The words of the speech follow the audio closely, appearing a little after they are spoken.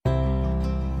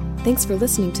Thanks for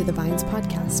listening to the Vines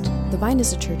podcast. The Vine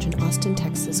is a church in Austin,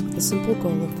 Texas, with the simple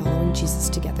goal of following Jesus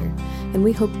together, and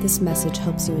we hope this message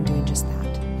helps you in doing just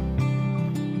that.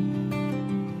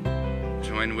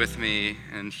 Join with me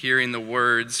in hearing the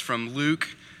words from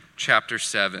Luke chapter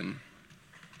 7.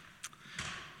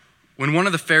 When one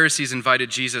of the Pharisees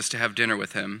invited Jesus to have dinner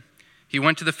with him, he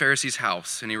went to the Pharisee's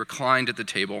house and he reclined at the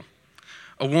table.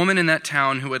 A woman in that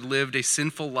town who had lived a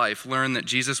sinful life learned that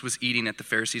Jesus was eating at the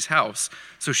Pharisee's house,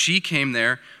 so she came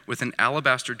there with an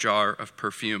alabaster jar of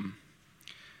perfume.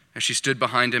 As she stood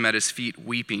behind him at his feet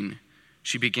weeping,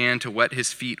 she began to wet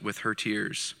his feet with her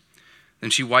tears. Then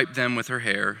she wiped them with her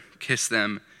hair, kissed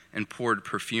them, and poured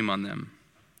perfume on them.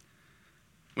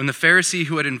 When the Pharisee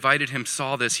who had invited him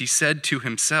saw this, he said to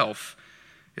himself,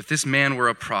 "If this man were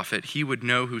a prophet, he would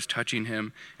know who's touching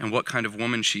him and what kind of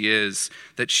woman she is,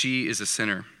 that she is a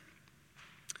sinner."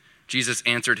 Jesus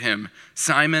answered him,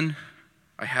 "Simon,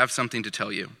 I have something to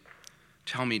tell you."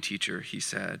 "Tell me, teacher," he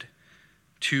said.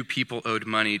 2 people owed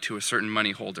money to a certain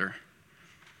money holder.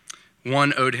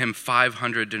 One owed him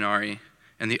 500 denarii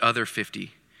and the other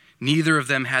 50. Neither of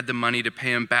them had the money to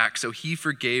pay him back, so he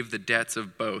forgave the debts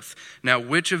of both. Now,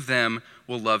 which of them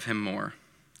will love him more?"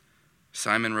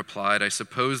 Simon replied, "I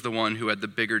suppose the one who had the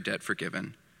bigger debt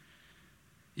forgiven."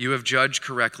 "You have judged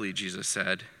correctly," Jesus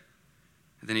said.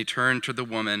 And then he turned to the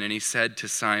woman and he said to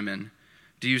Simon,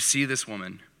 "Do you see this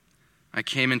woman? I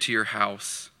came into your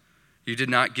house. You did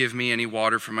not give me any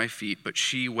water for my feet, but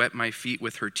she wet my feet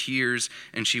with her tears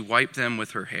and she wiped them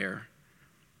with her hair.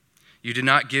 You did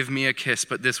not give me a kiss,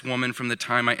 but this woman from the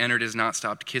time I entered has not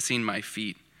stopped kissing my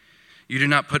feet. You did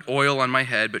not put oil on my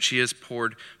head, but she has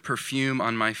poured perfume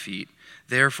on my feet.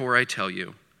 Therefore, I tell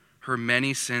you, her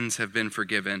many sins have been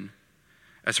forgiven,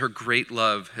 as her great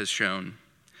love has shown.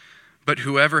 But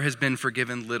whoever has been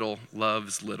forgiven little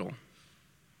loves little."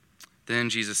 Then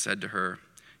Jesus said to her,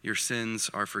 "Your sins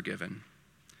are forgiven."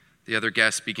 The other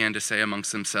guests began to say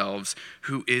amongst themselves,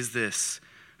 "Who is this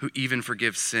who even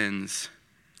forgives sins?"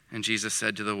 And Jesus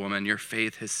said to the woman, "Your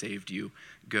faith has saved you.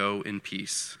 Go in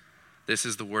peace." This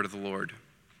is the word of the Lord.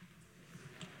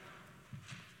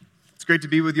 It's great to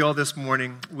be with you all this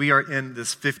morning. We are in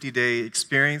this 50-day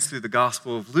experience through the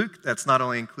Gospel of Luke. That's not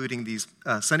only including these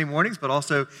Sunday mornings, but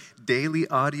also daily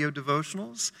audio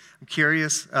devotionals. I'm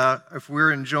curious if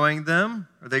we're enjoying them.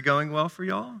 Are they going well for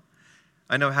y'all?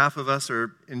 I know half of us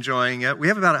are enjoying it. We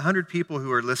have about 100 people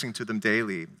who are listening to them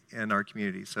daily in our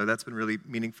community, so that's been really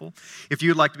meaningful. If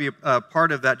you'd like to be a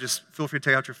part of that, just feel free to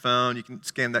take out your phone. You can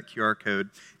scan that QR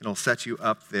code, and it'll set you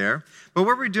up there. But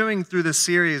what we're doing through this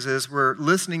series is we're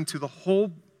listening to the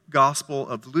whole Gospel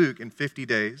of Luke in 50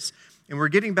 days, and we're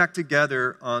getting back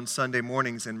together on Sunday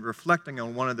mornings and reflecting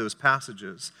on one of those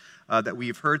passages that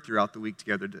we've heard throughout the week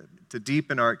together to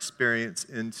deepen our experience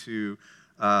into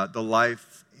the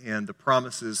life and the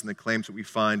promises and the claims that we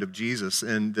find of Jesus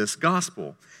in this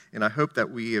gospel. And I hope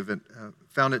that we have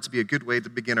found it to be a good way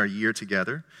to begin our year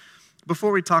together.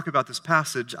 Before we talk about this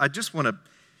passage, I just want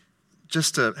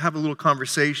to have a little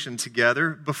conversation together.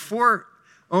 Before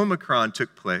Omicron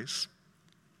took place,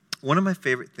 one of my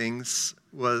favorite things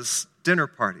was dinner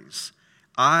parties.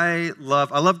 I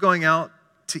love going out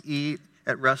to eat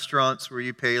at restaurants where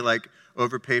you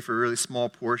overpay for really small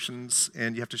portions,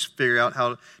 and you have to figure out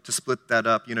how to split that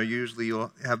up. Usually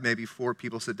you'll have maybe 4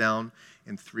 people sit down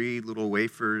and 3 little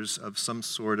wafers of some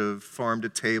sort of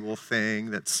farm-to-table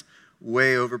thing that's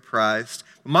way overpriced.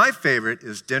 My favorite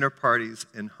is dinner parties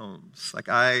in homes.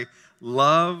 I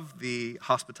love the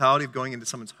hospitality of going into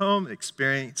someone's home and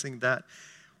experiencing that.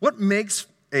 What makes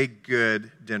a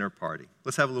good dinner party?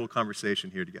 Let's have a little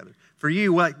conversation here together. For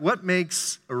you, what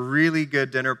makes a really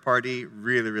good dinner party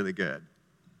really, really good?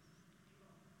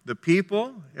 The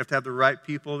people. You have to have the right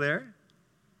people there.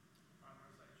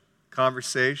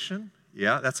 Conversation.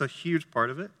 Yeah, that's a huge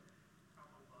part of it.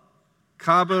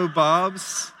 Cabo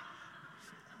Bobs.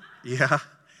 Yeah.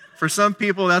 For some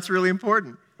people, that's really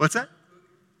important. What's that?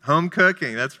 Home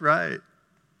cooking. That's right.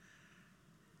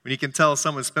 When you can tell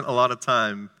someone spent a lot of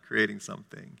time creating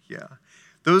something. Yeah.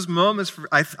 Those moments,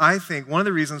 I think one of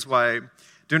the reasons why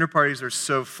dinner parties are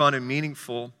so fun and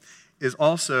meaningful is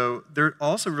they're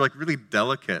also really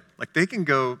delicate. They can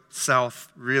go south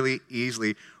really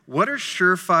easily. What are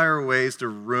surefire ways to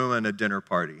ruin a dinner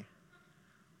party?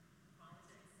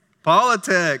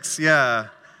 Politics, yeah.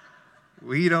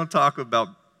 We don't talk about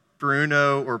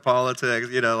Bruno or politics,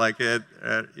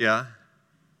 yeah.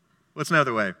 What's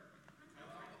another way?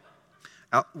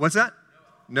 What's that?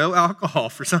 No alcohol.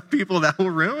 For some people, that will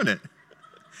ruin it.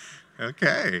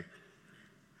 Okay.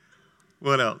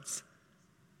 What else?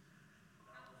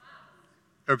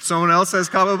 If someone else says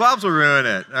Cabo Bobs will ruin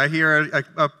it, I hear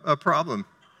a problem.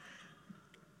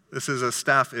 This is a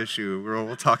staff issue where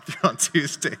we'll talk through on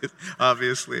Tuesdays,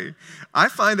 obviously. I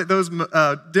find that those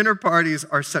dinner parties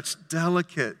are such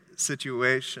delicate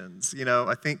situations.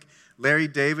 I think Larry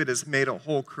David has made a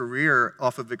whole career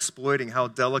off of exploiting how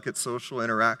delicate social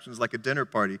interactions like a dinner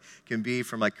party can be,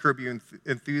 from like Curb Your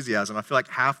Enthusiasm. I feel like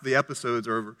half the episodes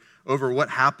are over what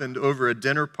happened over a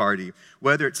dinner party,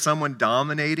 whether it's someone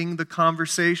dominating the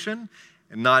conversation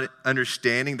and not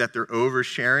understanding that they're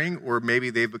oversharing, or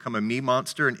maybe they've become a me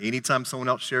monster, and anytime someone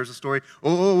else shares a story,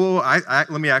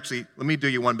 let me do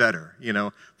you one better.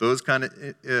 Those kind of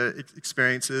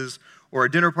experiences. Or a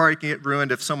dinner party can get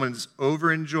ruined if someone's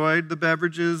over-enjoyed the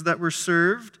beverages that were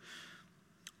served.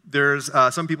 There's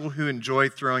some people who enjoy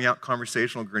throwing out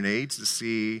conversational grenades to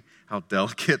see how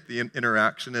delicate the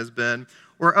interaction has been.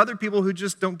 Or other people who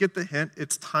just don't get the hint,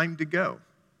 it's time to go.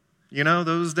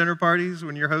 Those dinner parties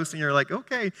when you're hosting, you're like,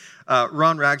 okay.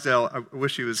 Ron Ragsdale, I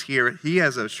wish he was here. He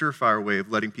has a surefire way of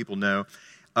letting people know.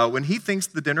 When he thinks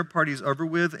the dinner party's over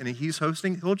with and he's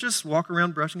hosting, he'll just walk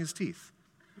around brushing his teeth.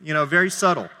 Very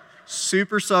subtle.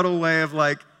 Super subtle way of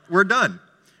like, we're done.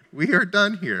 We are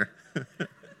done here.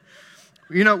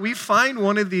 We find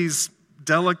one of these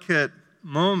delicate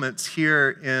moments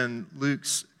here in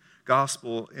Luke's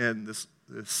gospel in the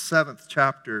 7th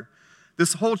chapter.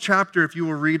 This whole chapter, if you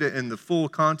will read it in the full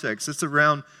context, it's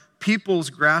around people's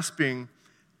grasping.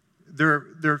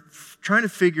 They're trying to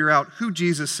figure out who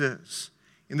Jesus is.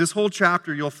 In this whole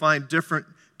chapter, you'll find different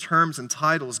terms and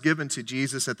titles given to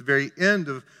Jesus. At the very end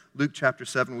of Luke chapter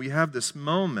 7, we have this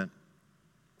moment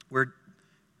where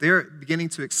they're beginning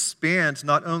to expand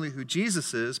not only who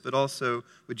Jesus is, but also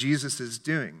what Jesus is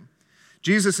doing.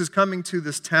 Jesus is coming to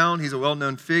this town. He's a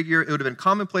well-known figure. It would have been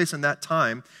commonplace in that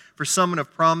time for someone of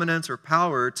prominence or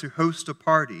power to host a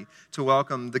party to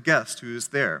welcome the guest who is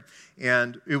there.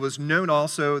 And it was known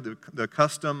also, the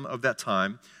custom of that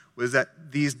time was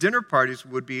that these dinner parties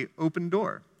would be open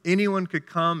door. Anyone could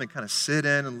come and kind of sit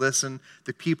in and listen.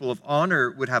 The people of honor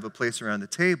would have a place around the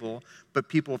table, but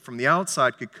people from the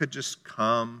outside could just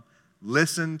come,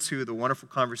 listen to the wonderful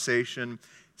conversation,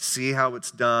 see how it's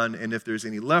done, and if there's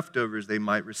any leftovers, they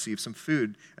might receive some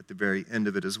food at the very end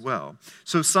of it as well.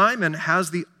 So Simon has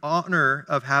the honor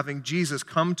of having Jesus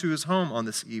come to his home on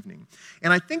this evening.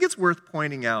 And I think it's worth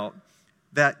pointing out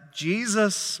that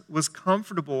Jesus was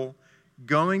comfortable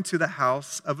going to the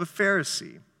house of a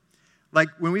Pharisee. Like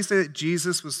when we say that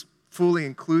Jesus was fully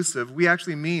inclusive, we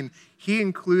actually mean he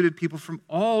included people from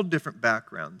all different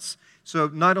backgrounds. So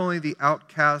not only the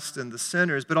outcasts and the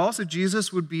sinners, but also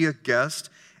Jesus would be a guest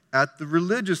at the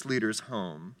religious leader's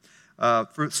home.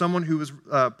 For someone who was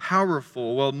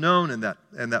powerful, well-known in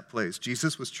that place,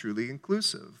 Jesus was truly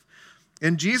inclusive.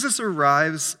 And Jesus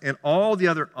arrives, and all the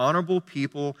other honorable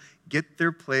people get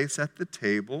their place at the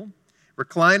table.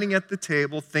 Reclining at the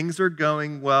table, things are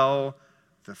going well.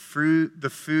 The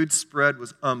food spread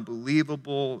was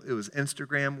unbelievable. It was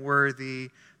Instagram worthy.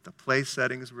 The place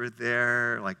settings were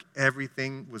there. Like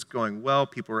everything was going well.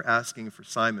 People were asking for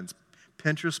Simon's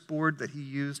Pinterest board that he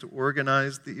used to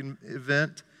organize the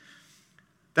event.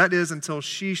 That is until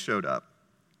she showed up.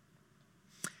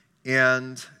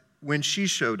 And when she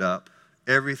showed up,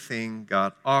 everything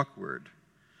got awkward.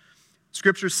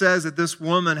 Scripture says that this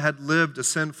woman had lived a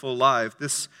sinful life.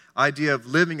 This idea of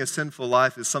living a sinful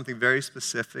life is something very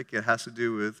specific. It has to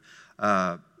do with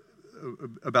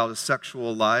about a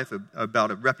sexual life,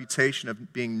 about a reputation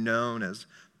of being known as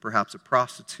perhaps a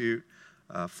prostitute,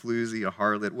 floozy, a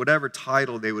harlot, whatever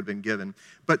title they would have been given.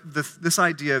 But this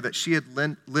idea that she had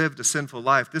lived a sinful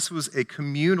life, this was a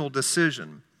communal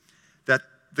decision, that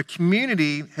the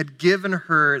community had given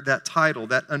her that title,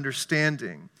 that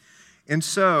understanding. And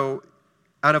so,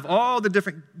 out of all the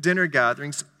different dinner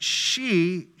gatherings,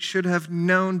 she should have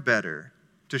known better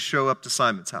to show up to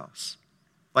Simon's house.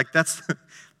 Like that's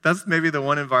maybe the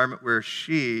one environment where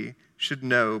she should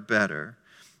know better.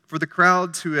 For the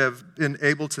crowd to have been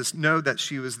able to know that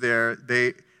she was there,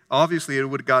 it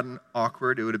would have gotten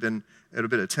awkward. It would have been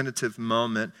a tentative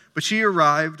moment. But she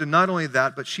arrived, and not only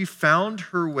that, but she found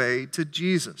her way to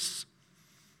Jesus.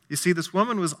 You see, this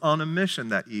woman was on a mission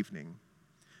that evening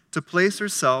to place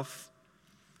herself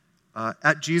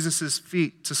at Jesus'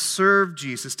 feet, to serve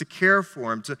Jesus, to care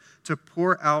for him, to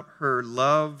pour out her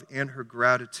love and her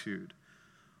gratitude.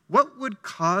 What would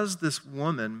cause this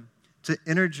woman to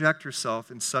interject herself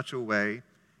in such a way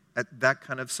at that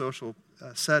kind of social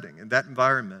setting, in that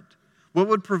environment? What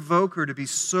would provoke her to be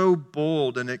so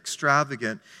bold and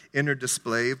extravagant in her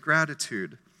display of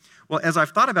gratitude? Well, as I've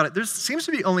thought about it, there seems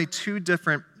to be only two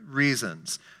different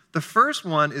reasons. The first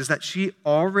one is that she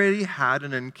already had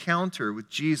an encounter with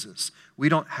Jesus. We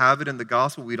don't have it in the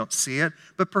gospel, we don't see it,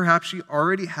 but perhaps she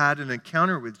already had an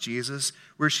encounter with Jesus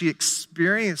where she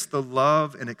experienced the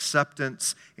love and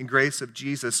acceptance and grace of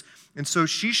Jesus. And so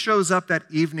she shows up that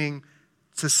evening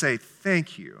to say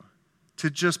thank you, to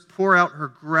just pour out her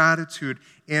gratitude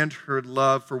and her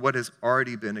love for what has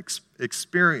already been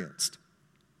experienced.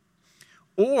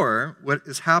 Or what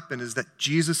has happened is that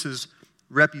Jesus'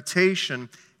 reputation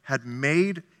had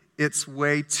made its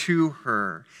way to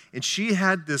her. And she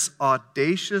had this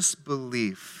audacious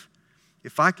belief,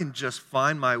 if I can just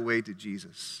find my way to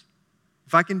Jesus,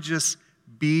 if I can just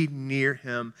be near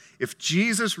him, if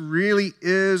Jesus really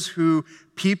is who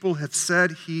people have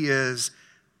said he is,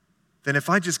 then if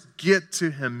I just get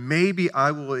to him, maybe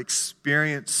I will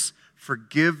experience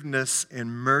forgiveness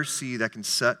and mercy that can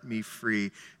set me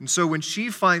free. And so when she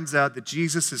finds out that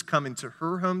Jesus is coming to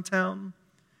her hometown,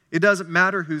 it doesn't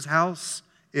matter whose house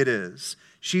it is.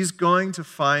 She's going to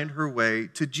find her way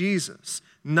to Jesus.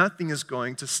 Nothing is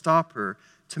going to stop her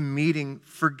to meeting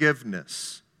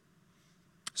forgiveness.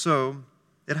 So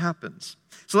it happens.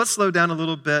 So let's slow down a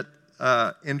little bit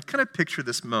and kind of picture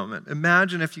this moment.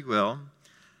 Imagine, if you will,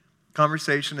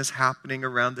 conversation is happening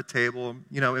around the table,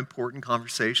 important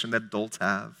conversation that adults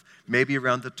have, maybe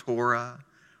around the Torah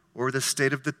or the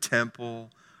state of the temple,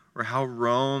 or how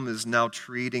Rome is now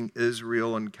treating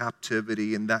Israel in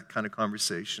captivity, and that kind of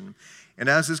conversation. And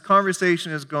as this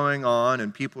conversation is going on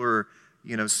and people are,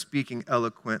 speaking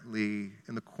eloquently,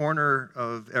 in the corner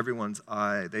of everyone's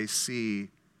eye, they see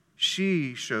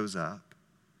she shows up.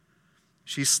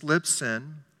 She slips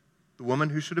in, the woman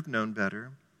who should have known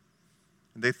better.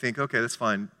 And they think, okay, that's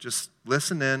fine. Just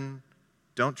listen in.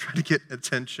 Don't try to get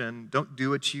attention. Don't do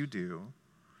what you do.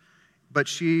 But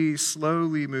she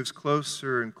slowly moves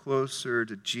closer and closer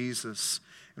to Jesus.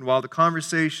 And while the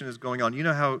conversation is going on, you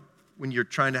know how when you're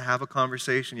trying to have a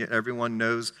conversation, yet everyone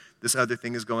knows this other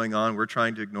thing is going on, we're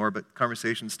trying to ignore, but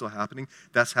conversation's still happening?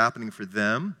 That's happening for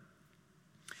them.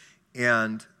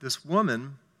 And this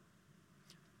woman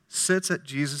sits at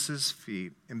Jesus'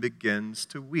 feet and begins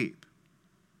to weep.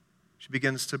 She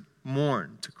begins to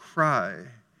mourn, to cry.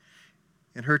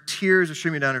 And her tears are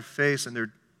streaming down her face, and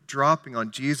they're dropping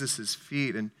on Jesus'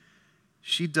 feet. And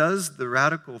she does the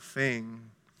radical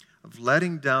thing of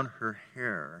letting down her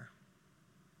hair.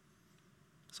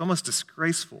 It's almost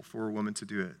disgraceful for a woman to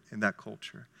do it in that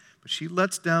culture. But she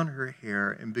lets down her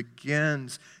hair and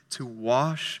begins to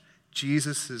wash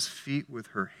Jesus' feet with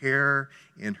her hair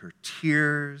and her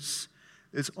tears.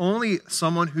 It's only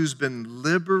someone who's been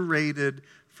liberated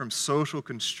from social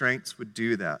constraints would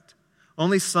do that.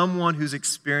 Only someone who's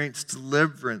experienced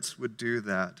deliverance would do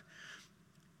that.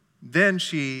 Then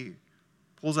she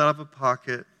pulls out of a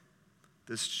pocket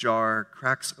this jar,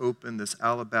 cracks open this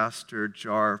alabaster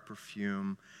jar of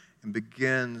perfume, and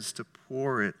begins to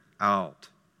pour it out.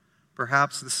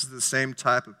 Perhaps this is the same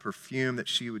type of perfume that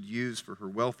she would use for her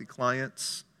wealthy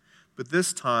clients, but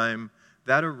this time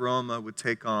that aroma would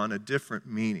take on a different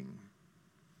meaning.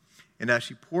 And as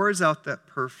she pours out that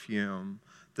perfume,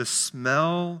 the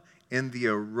smell and the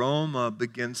aroma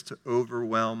begins to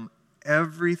overwhelm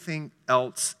everything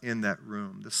else in that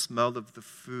room. The smell of the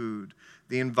food.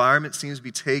 The environment seems to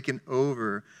be taken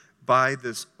over by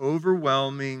this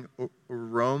overwhelming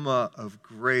aroma of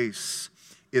grace.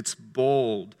 It's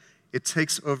bold. It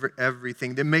takes over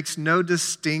everything. It makes no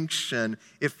distinction.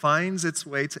 It finds its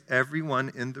way to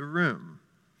everyone in the room.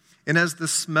 And as the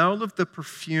smell of the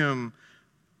perfume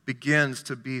begins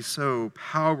to be so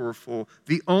powerful,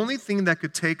 the only thing that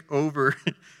could take over,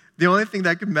 the only thing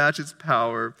that could match its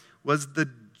power was the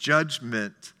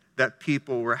judgment that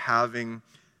people were having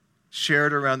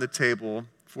shared around the table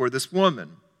for this woman.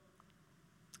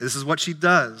 This is what she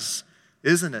does,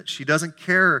 isn't it? She doesn't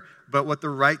care about what the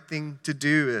right thing to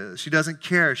do is. She doesn't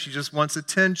care. She just wants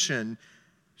attention.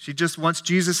 She just wants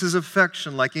Jesus'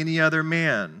 affection like any other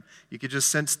man. You could just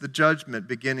sense the judgment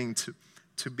beginning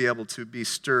to be able to be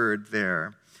stirred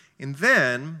there. And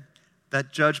then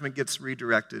that judgment gets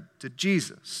redirected to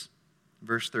Jesus.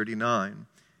 Verse 39.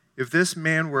 If this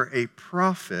man were a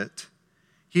prophet,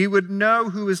 he would know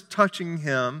who is touching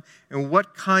him and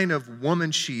what kind of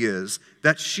woman she is,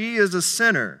 that she is a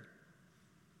sinner.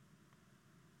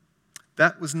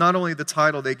 That was not only the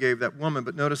title they gave that woman,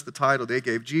 but notice the title they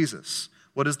gave Jesus.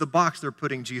 What is the box they're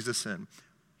putting Jesus in?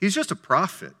 He's just a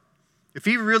prophet. If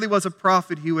he really was a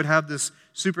prophet, he would have this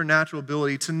supernatural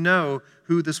ability to know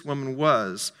who this woman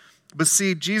was. But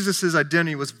see, Jesus'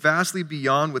 identity was vastly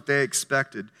beyond what they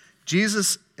expected.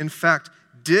 Jesus, in fact,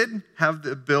 did have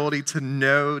the ability to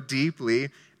know deeply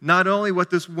not only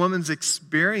what this woman's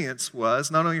experience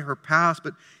was, not only her past,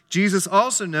 but Jesus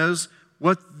also knows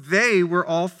what they were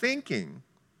all thinking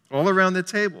all around the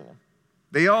table.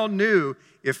 They all knew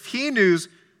if he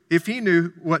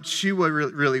knew what she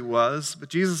really was, but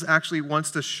Jesus actually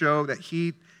wants to show that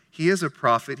he is a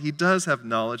prophet. He does have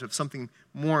knowledge of something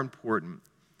more important.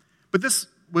 But this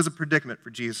was a predicament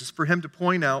for Jesus, for him to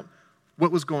point out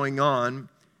what was going on.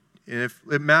 And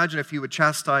imagine if he would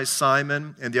chastise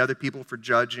Simon and the other people for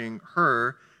judging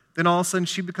her, then all of a sudden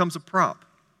she becomes a prop.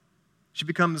 She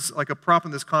becomes like a prop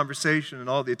in this conversation, and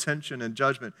all the attention and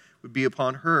judgment would be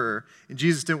upon her. And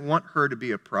Jesus didn't want her to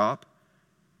be a prop.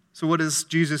 So what does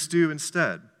Jesus do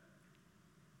instead?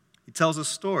 He tells a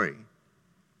story.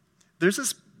 There's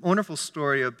this wonderful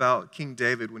story about King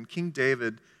David. When King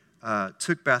David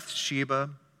took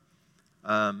Bathsheba,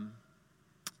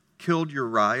 killed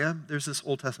Uriah. There's this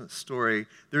Old Testament story.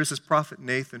 There's this prophet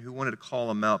Nathan who wanted to call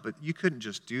him out, but you couldn't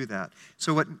just do that.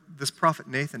 So what this prophet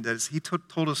Nathan did is he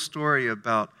told a story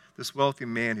about this wealthy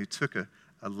man who took a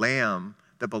lamb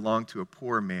that belonged to a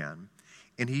poor man.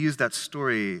 And he used that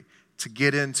story to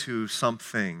get into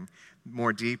something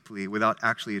more deeply without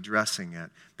actually addressing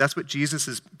it. That's what Jesus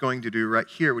is going to do right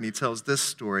here when he tells this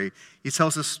story. He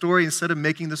tells this story, instead of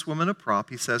making this woman a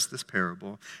prop, he says this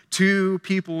parable. 2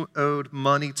 people owed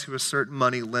money to a certain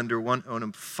money lender. One owed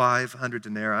him 500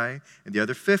 denarii and the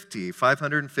other 50,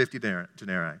 550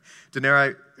 denarii.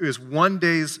 Denarii is 1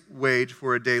 day's wage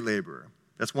for a day laborer.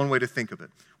 That's one way to think of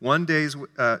it. 1 day's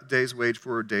wage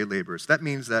for a day laborer. So that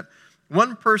means that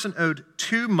one person owed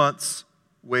 2 months'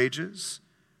 wages,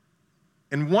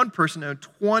 and one person owed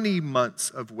 20 months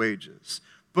of wages.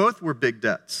 Both were big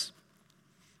debts,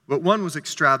 but one was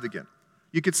extravagant.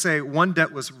 You could say one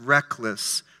debt was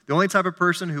reckless. The only type of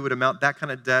person who would amount that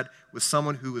kind of debt was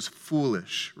someone who was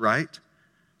foolish, right?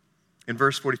 And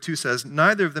verse 42 says,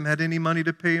 neither of them had any money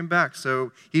to pay him back,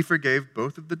 so he forgave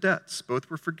both of the debts. Both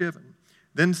were forgiven.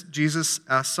 Then Jesus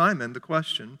asked Simon the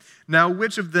question, now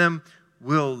which of them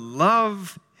will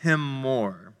love him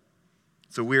more?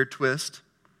 It's a weird twist.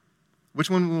 Which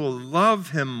one will love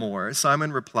him more?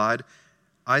 Simon replied,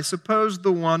 I suppose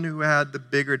the one who had the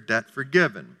bigger debt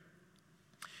forgiven.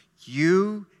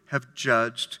 You have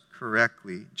judged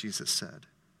correctly, Jesus said.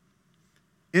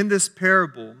 In this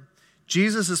parable,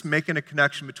 Jesus is making a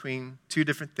connection between 2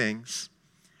 different things.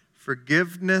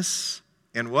 Forgiveness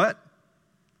and what?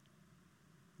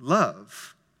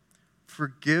 Love.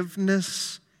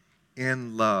 Forgiveness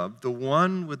and love. The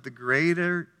one with the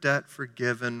greater debt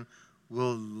forgiven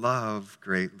will love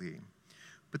greatly.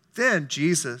 But then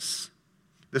Jesus,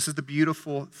 this is the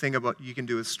beautiful thing about you can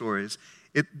do with stories.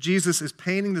 Jesus is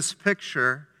painting this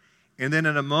picture, and then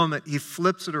in a moment, he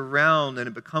flips it around and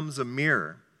it becomes a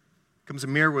mirror. It becomes a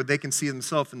mirror where they can see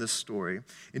themselves in this story.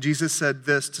 And Jesus said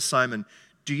this to Simon,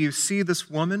 do you see this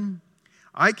woman?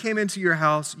 I came into your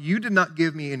house. You did not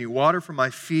give me any water for my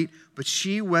feet, but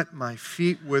she wet my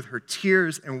feet with her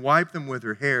tears and wiped them with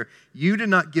her hair. You did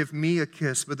not give me a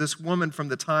kiss, but this woman from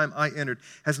the time I entered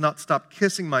has not stopped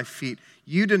kissing my feet.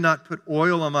 You did not put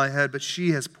oil on my head, but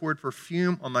she has poured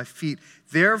perfume on my feet.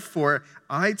 Therefore,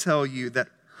 I tell you that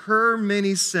her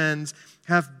many sins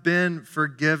have been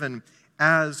forgiven,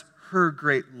 as her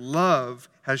great love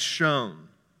has shown.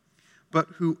 But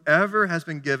whoever has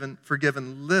been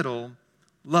forgiven little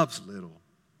loves little.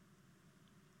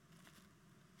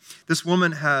 This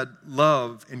woman had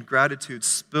love and gratitude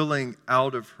spilling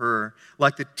out of her,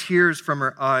 like the tears from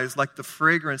her eyes, like the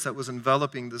fragrance that was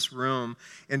enveloping this room.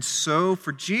 And so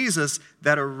for Jesus,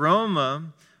 that aroma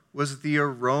was the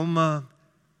aroma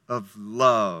of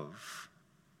love.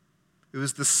 It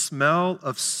was the smell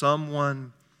of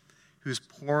someone who's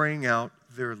pouring out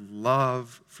their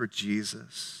love for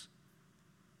Jesus.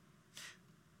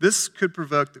 This could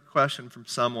provoke the question from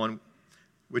someone,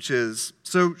 which is,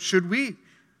 so should we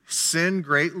sin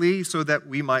greatly so that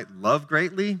we might love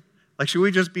greatly? Like, should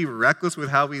we just be reckless with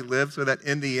how we live so that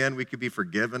in the end we could be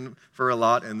forgiven for a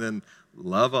lot and then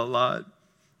love a lot?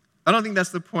 I don't think that's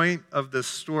the point of this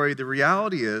story. The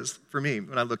reality is, for me,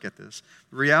 when I look at this,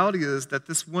 the reality is that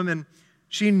this woman,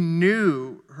 she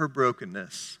knew her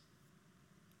brokenness.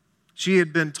 She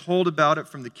had been told about it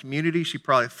from the community. She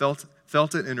probably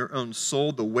felt it in her own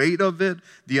soul, the weight of it,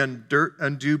 the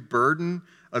undue burden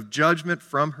of judgment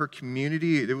from her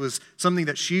community. It was something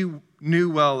that she knew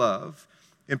well of,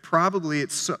 and probably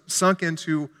it sunk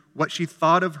into what she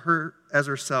thought of her as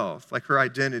herself, like her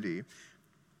identity.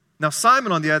 Now,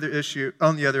 Simon, on the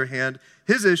other hand,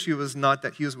 his issue was not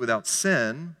that he was without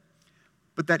sin,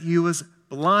 but that he was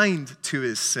blind to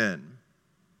his sin.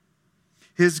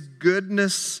 His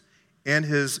goodness and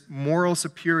his moral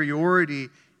superiority,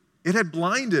 it had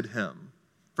blinded him.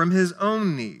 from his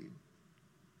own need.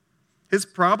 His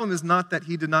problem is not that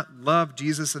he did not love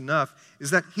Jesus enough,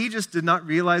 is that he just did not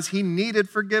realize he needed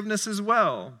forgiveness as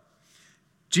well.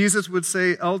 Jesus would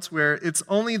say elsewhere, it's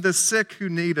only the sick who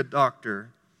need a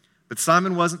doctor, but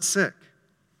Simon wasn't sick.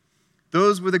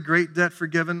 Those with a great debt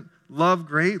forgiven love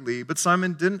greatly, but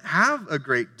Simon didn't have a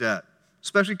great debt,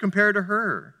 especially compared to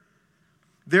her.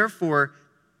 Therefore,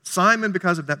 Simon,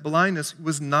 because of that blindness,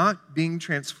 was not being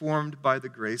transformed by the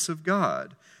grace of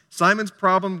God. Simon's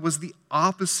problem was the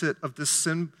opposite of the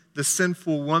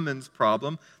sinful woman's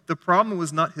problem. The problem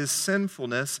was not his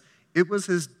sinfulness, it was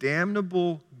his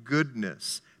damnable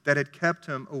goodness that had kept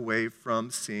him away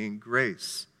from seeing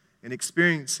grace and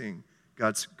experiencing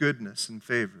God's goodness and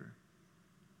favor.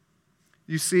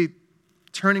 You see,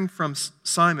 turning from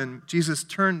Simon, Jesus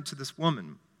turned to this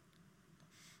woman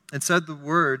and said the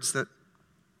words that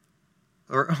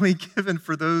are only given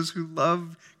for those who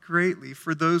love greatly,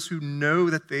 for those who know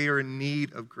that they are in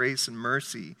need of grace and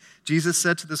mercy. Jesus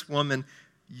said to this woman,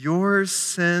 "Your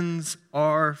sins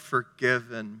are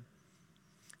forgiven."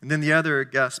 And then the other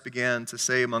guests began to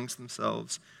say amongst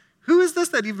themselves, "Who is this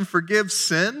that even forgives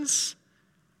sins?"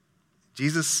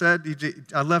 Jesus said,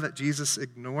 I love it, Jesus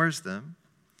ignores them.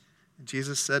 And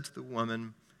Jesus said to the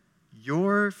woman,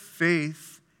 "Your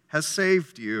faith has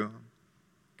saved you.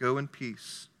 Go in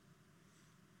peace."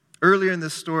 Earlier in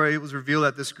this story, it was revealed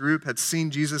that this group had seen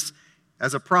Jesus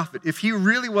as a prophet. If he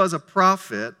really was a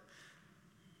prophet,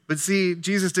 but see,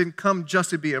 Jesus didn't come just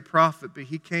to be a prophet, but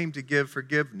he came to give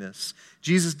forgiveness.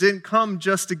 Jesus didn't come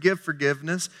just to give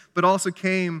forgiveness, but also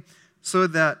came so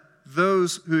that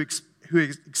those who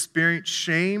experience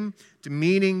shame,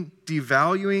 demeaning,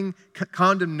 devaluing,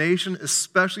 condemnation,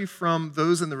 especially from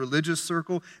those in the religious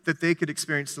circle, that they could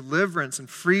experience deliverance and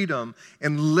freedom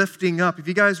and lifting up. If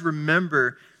you guys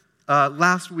remember,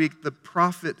 last week, the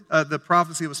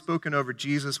prophecy that was spoken over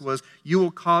Jesus was, "You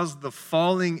will cause the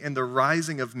falling and the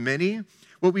rising of many."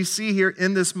 What we see here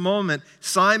in this moment,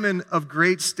 Simon of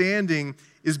great standing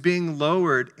is being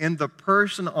lowered, and the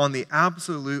person on the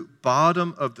absolute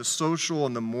bottom of the social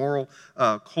and the moral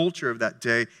culture of that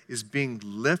day is being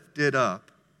lifted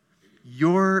up.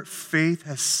 Your faith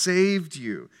has saved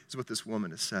you, is what this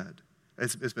woman has said,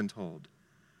 has been told.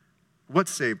 What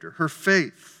saved her? Her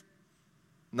faith.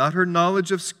 Not her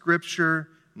knowledge of Scripture,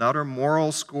 not her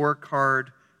moral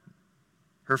scorecard,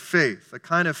 her faith, the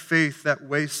kind of faith that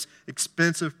wastes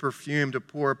expensive perfume to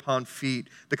pour upon feet,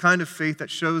 the kind of faith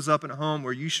that shows up at home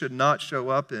where you should not show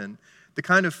up in, the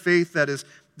kind of faith that is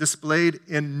displayed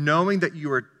in knowing that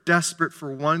you are desperate for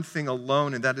one thing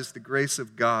alone, and that is the grace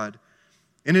of God.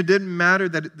 And it didn't matter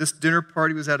that this dinner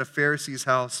party was at a Pharisee's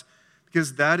house,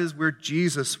 because that is where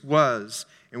Jesus was.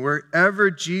 And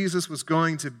wherever Jesus was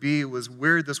going to be was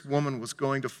where this woman was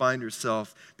going to find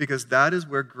herself, because that is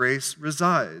where grace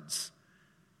resides.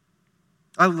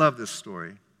 I love this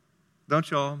story.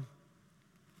 Don't y'all?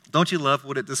 Don't you love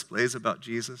what it displays about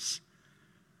Jesus?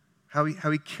 How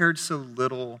he cared so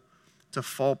little to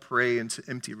fall prey into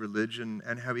empty religion,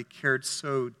 and how he cared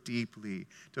so deeply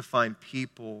to find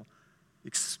people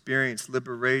experience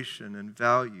liberation and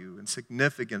value and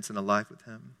significance in a life with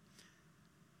him.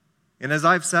 And as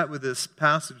I've sat with this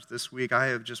passage this week, I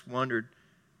have just wondered,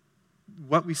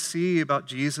 what we see about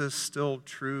Jesus still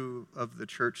true of the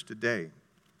church today?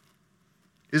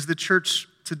 Is the church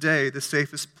today the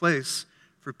safest place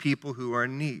for people who are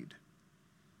in need?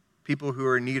 People who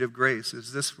are in need of grace?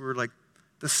 Is this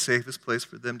the safest place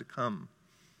for them to come?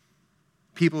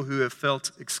 People who have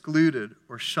felt excluded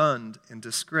or shunned and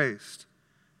disgraced?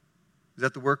 Is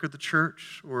that the work of the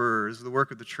church, or is the work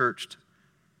of the church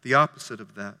the opposite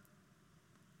of that?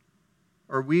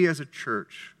 Are we as a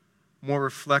church more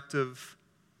reflective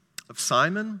of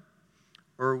Simon,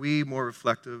 or are we more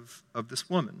reflective of this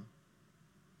woman?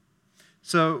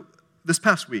 So this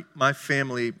past week, my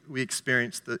family, we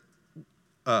experienced the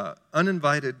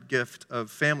uninvited gift of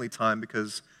family time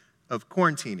because of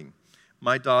quarantining.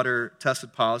 My daughter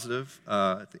tested positive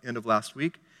at the end of last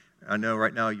week. I know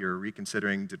right now you're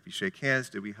reconsidering, did we shake hands,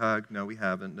 did we hug? No, we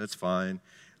haven't, that's fine.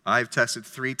 I've tested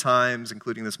 3 times,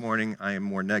 including this morning. I am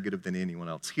more negative than anyone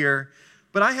else here.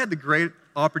 But I had the great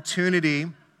opportunity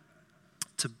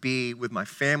to be with my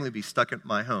family, be stuck at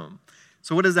my home.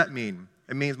 So what does that mean?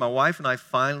 It means my wife and I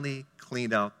finally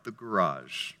cleaned out the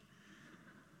garage.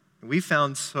 We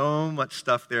found so much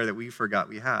stuff there that we forgot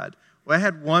we had. Well, I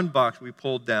had one box we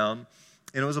pulled down,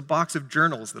 and it was a box of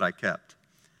journals that I kept.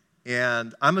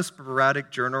 And I'm a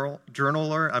sporadic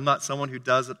journaler. I'm not someone who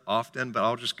does it often, but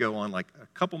I'll just go on like a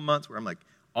couple months where I'm like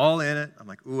all in it. I'm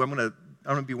like, ooh, I'm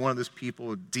gonna be one of those people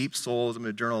with deep souls. I'm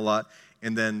gonna journal a lot.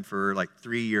 And then for like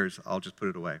 3 years, I'll just put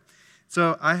it away.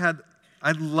 So I had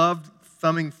I loved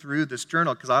thumbing through this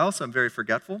journal because I also am very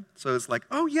forgetful. So it's like,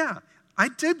 oh yeah, I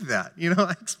did that.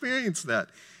 I experienced that.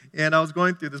 And I was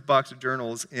going through this box of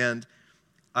journals, and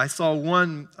I saw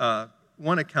one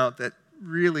account that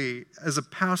really, as a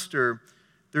pastor,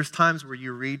 there's times where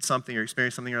you read something or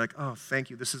experience something, you're like, oh, thank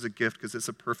you, this is a gift because it's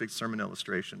a perfect sermon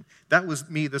illustration. That was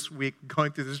me this week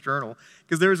going through this journal,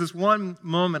 because there was this one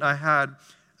moment I had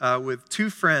with two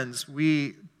friends.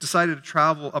 We decided to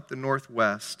travel up the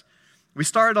Northwest. We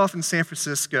started off in San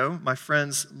Francisco. My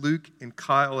friends Luke and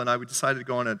Kyle and I, we decided to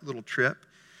go on a little trip.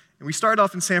 And we started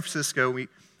off in San Francisco. We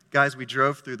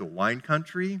drove through the wine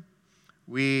country.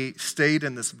 We stayed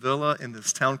in this villa in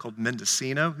this town called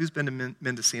Mendocino. Who's been to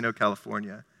Mendocino,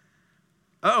 California?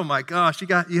 Oh my gosh,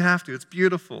 you have to. It's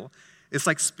beautiful. It's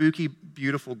like spooky,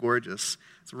 beautiful, gorgeous.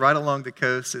 It's right along the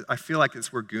coast. I feel like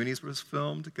it's where Goonies was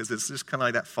filmed because it's just kind of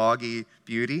like that foggy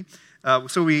beauty.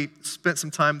 So we spent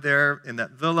some time there in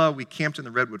that villa. We camped in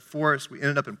the Redwood Forest. We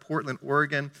ended up in Portland,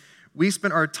 Oregon. We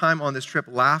spent our time on this trip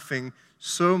laughing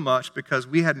so much because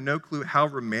we had no clue how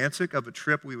romantic of a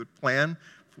trip we would plan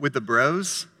with the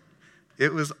bros.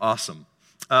 It was awesome.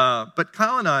 But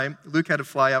Kyle and I, Luke had to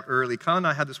fly out early. Kyle and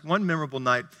I had this one memorable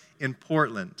night in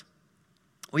Portland.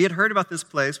 We had heard about this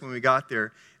place when we got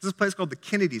there. It's this place called the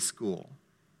Kennedy School.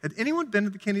 Had anyone been to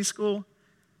the Kennedy School?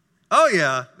 Oh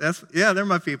yeah, they're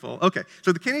my people. Okay,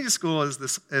 so the Kennedy School is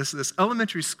this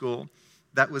elementary school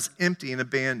that was empty and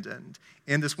abandoned.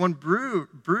 And this one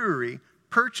brewery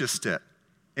purchased it.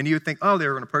 And you would think, oh, they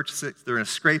were going to purchase it, they're going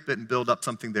to scrape it and build up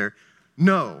something there.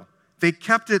 No, they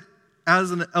kept it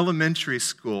as an elementary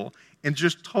school and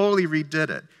just totally redid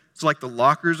it. So like the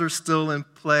lockers are still in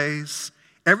place.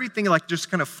 Everything like just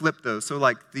kind of flipped those. So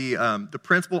like the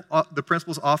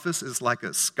principal's office is like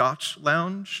a Scotch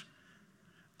lounge.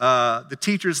 The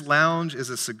teacher's lounge is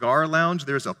a cigar lounge.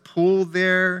 There's a pool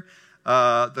there.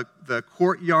 The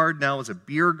courtyard now is a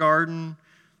beer garden.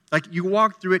 Like you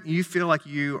walk through it and you feel like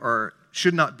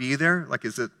should not be there. Like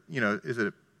is it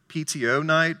a PTO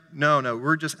night? No,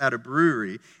 we're just at a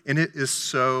brewery, and it is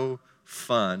so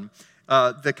fun.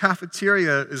 The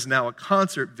cafeteria is now a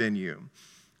concert venue.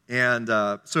 And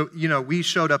so we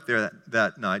showed up there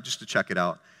that night just to check it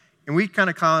out. And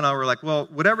Kyle and I were like, well,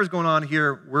 whatever's going on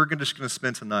here, we're just going to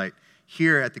spend tonight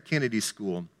here at the Kennedy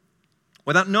School.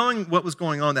 Without knowing what was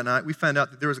going on that night, we found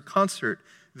out that there was a concert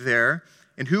there.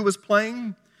 And who was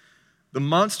playing? The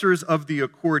Monsters of the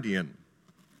Accordion.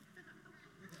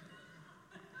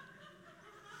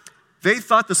 They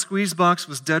thought the squeeze box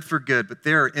was dead for good, but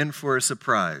they're in for a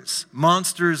surprise.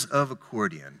 Monsters of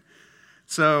Accordion.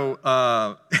 So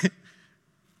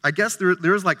I guess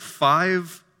there's like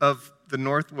 5 of the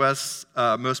Northwest's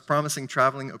most promising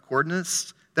traveling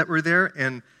accordionists that were there.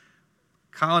 And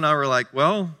Kyle and I were like,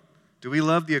 well, do we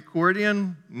love the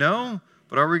accordion? No.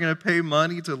 But are we going to pay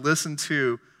money to listen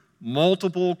to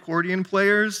multiple accordion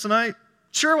players tonight?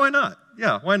 Sure, why not?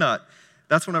 Yeah, why not?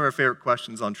 That's one of our favorite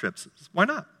questions on trips. Why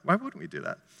not? Why wouldn't we do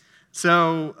that?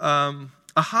 So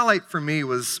a highlight for me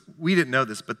was, we didn't know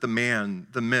this, but the man,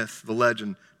 the myth, the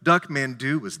legend, Duck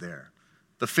Mandu was there.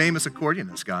 The famous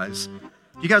accordionist, guys.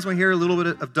 You guys want to hear a little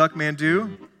bit of Duck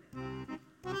Mandu?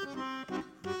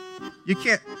 You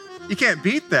can't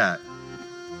beat that.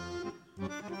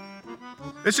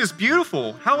 It's just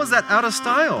beautiful. How is that out of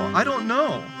style? I don't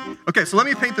know. Okay, so let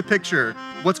me paint the picture.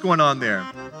 What's going on there?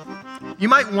 You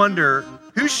might wonder,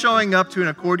 who's showing up to an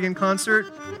accordion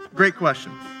concert? Great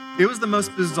question. It was the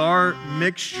most bizarre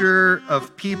mixture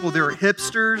of people. There were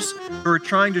hipsters who were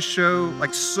trying to show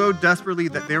so desperately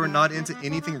that they were not into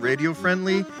anything radio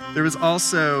friendly. There was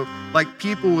also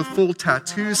people with full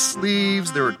tattoo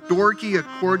sleeves. There were dorky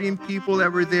accordion people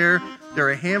that were there. There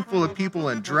were a handful of people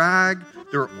in drag.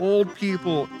 There were old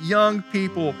people, young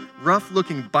people,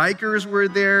 rough-looking bikers were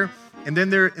there. And then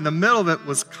there in the middle of it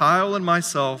was Kyle and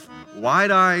myself,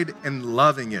 wide-eyed and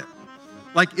loving it.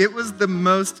 It was the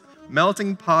most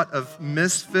melting pot of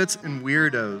misfits and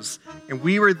weirdos, and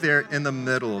we were there in the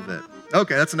middle of it.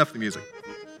 Okay, that's enough of the music.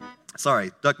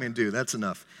 Sorry, Duck Mandu, that's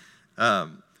enough.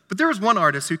 But there was one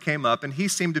artist who came up, and he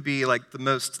seemed to be the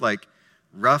most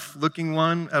rough-looking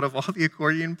one out of all the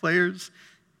accordion players.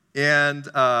 And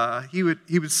he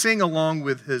would sing along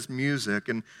with his music.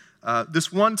 And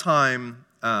this one time,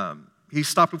 he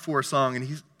stopped before a song, and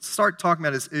he started talking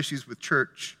about his issues with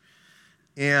church.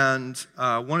 And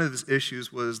one of his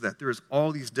issues was that there's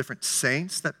all these different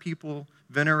saints that people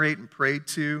venerate and pray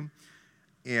to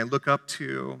and look up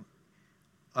to.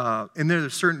 And there are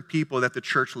certain people that the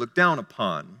church looked down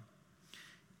upon.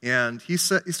 And he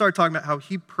started talking about how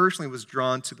he personally was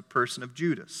drawn to the person of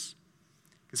Judas,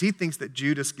 because he thinks that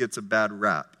Judas gets a bad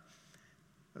rap.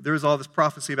 there was all this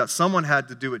prophecy about someone had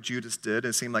to do what Judas did.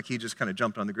 It seemed like he just kind of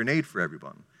jumped on the grenade for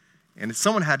everyone. And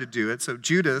someone had to do it. So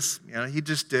Judas, he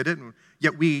just did it. And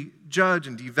yet we judge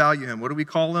and devalue him. What do we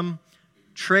call him?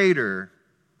 Traitor.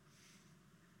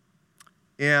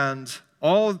 And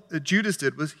all that Judas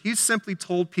did was he simply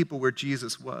told people where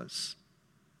Jesus was.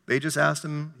 They just asked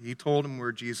him. He told them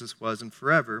where Jesus was. And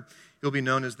forever, he'll be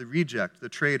known as the reject, the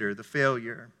traitor, the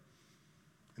failure.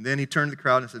 And then he turned to the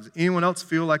crowd and said, does anyone else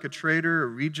feel like a traitor, a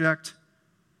reject,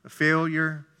 a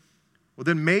failure? Well,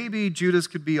 then maybe Judas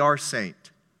could be our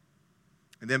saint.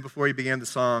 And then before he began the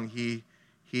song, he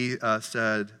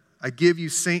said, I give you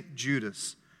Saint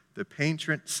Judas, the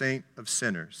patron saint of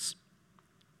sinners.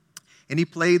 And he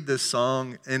played this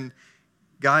song, and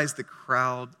guys, the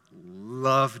crowd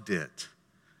loved it.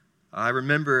 I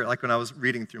remember, like when I was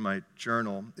reading through my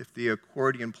journal,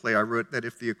 I wrote that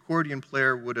if the accordion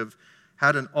player would have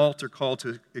had an altar call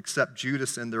to accept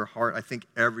Judas in their heart, I think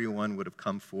everyone would have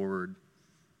come forward.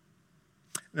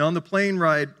 Now, on the plane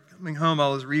ride coming home, I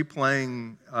was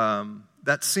replaying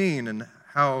that scene and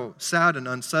how sad and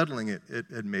unsettling it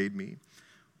had made me.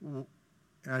 And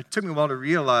it took me a while to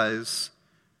realize,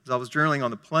 as I was journaling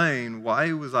on the plane,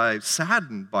 why was I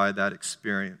saddened by that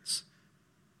experience?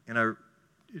 And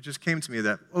it just came to me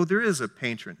that, there is a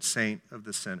patron saint of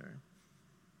the sinner.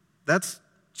 That's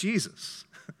Jesus.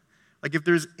 Like, if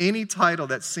there's any title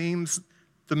that seems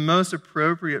the most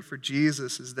appropriate for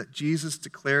Jesus, is that Jesus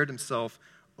declared himself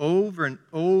over and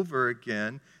over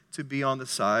again to be on the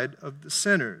side of the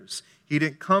sinners. He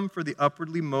didn't come for the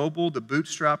upwardly mobile, the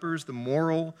bootstrappers, the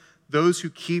moral, those who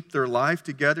keep their life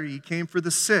together. He came for the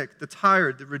sick, the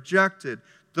tired, the rejected,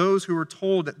 those who were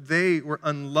told that they were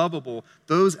unlovable,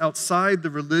 those outside the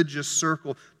religious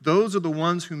circle. Those are the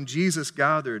ones whom Jesus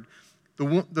gathered.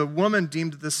 The woman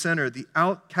deemed the sinner, the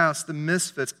outcast, the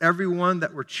misfits, everyone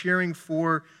that were cheering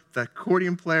for the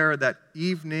accordion player that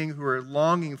evening, who are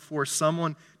longing for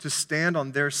someone to stand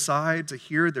on their side, to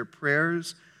hear their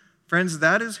prayers. Friends,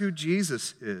 that is who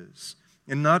Jesus is.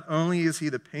 And not only is he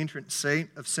the patron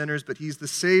saint of sinners, but he's the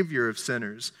savior of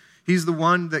sinners. He's the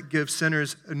one that gives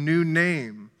sinners a new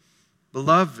name,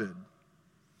 beloved.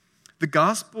 The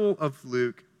Gospel of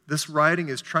Luke, this writing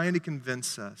is trying to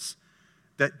convince us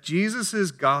that Jesus'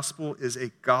 gospel is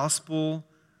a gospel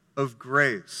of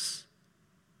grace.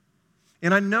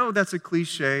 And I know that's a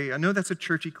cliche. I know that's a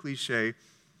churchy cliche.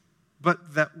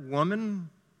 But that woman,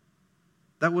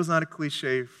 that was not a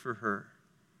cliche for her.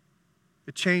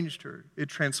 It changed her. It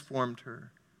transformed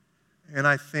her. And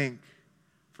I think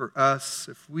for us,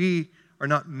 if we are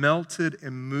not melted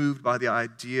and moved by the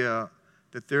idea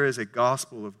that there is a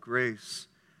gospel of grace,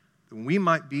 then we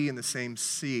might be in the same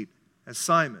seat as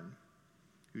Simon,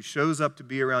 who shows up to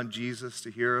be around Jesus to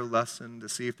hear a lesson, to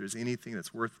see if there's anything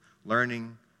that's worth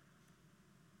learning.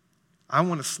 I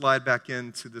want to slide back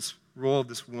into this role of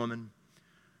this woman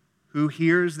who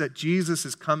hears that Jesus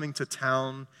is coming to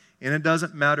town, and it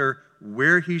doesn't matter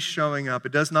where he's showing up.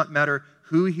 It does not matter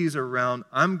who he's around.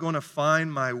 I'm going to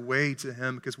find my way to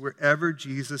him, because wherever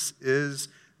Jesus is,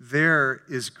 there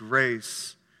is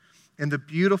grace. And the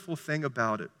beautiful thing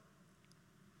about it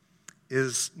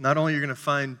is not only you're going to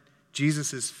find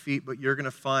Jesus' feet, but you're going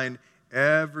to find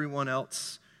everyone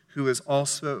else who is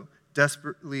also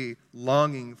desperately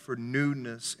longing for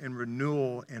newness and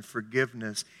renewal and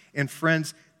forgiveness. And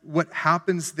friends, what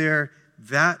happens there,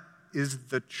 that is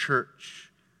the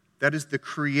church. That is the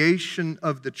creation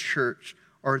of the church,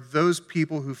 are those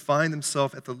people who find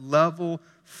themselves at the level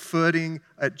footing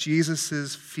at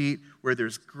Jesus' feet, where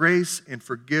there's grace and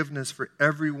forgiveness for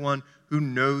everyone who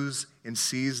knows and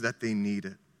sees that they need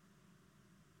it.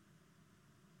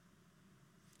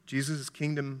 Jesus'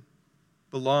 kingdom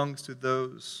belongs to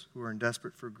those who are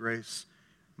desperate for grace.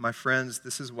 My friends,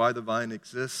 this is why the Vine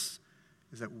exists,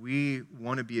 is that we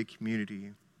want to be a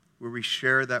community where we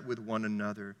share that with one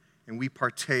another and we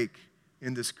partake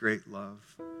in this great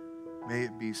love. May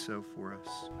it be so for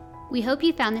us. We hope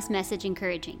you found this message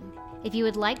encouraging. If you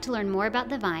would like to learn more about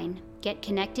the Vine, get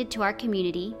connected to our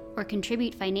community, or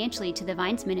contribute financially to the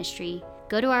Vine's ministry,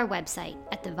 go to our website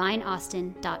at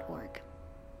thevineaustin.org.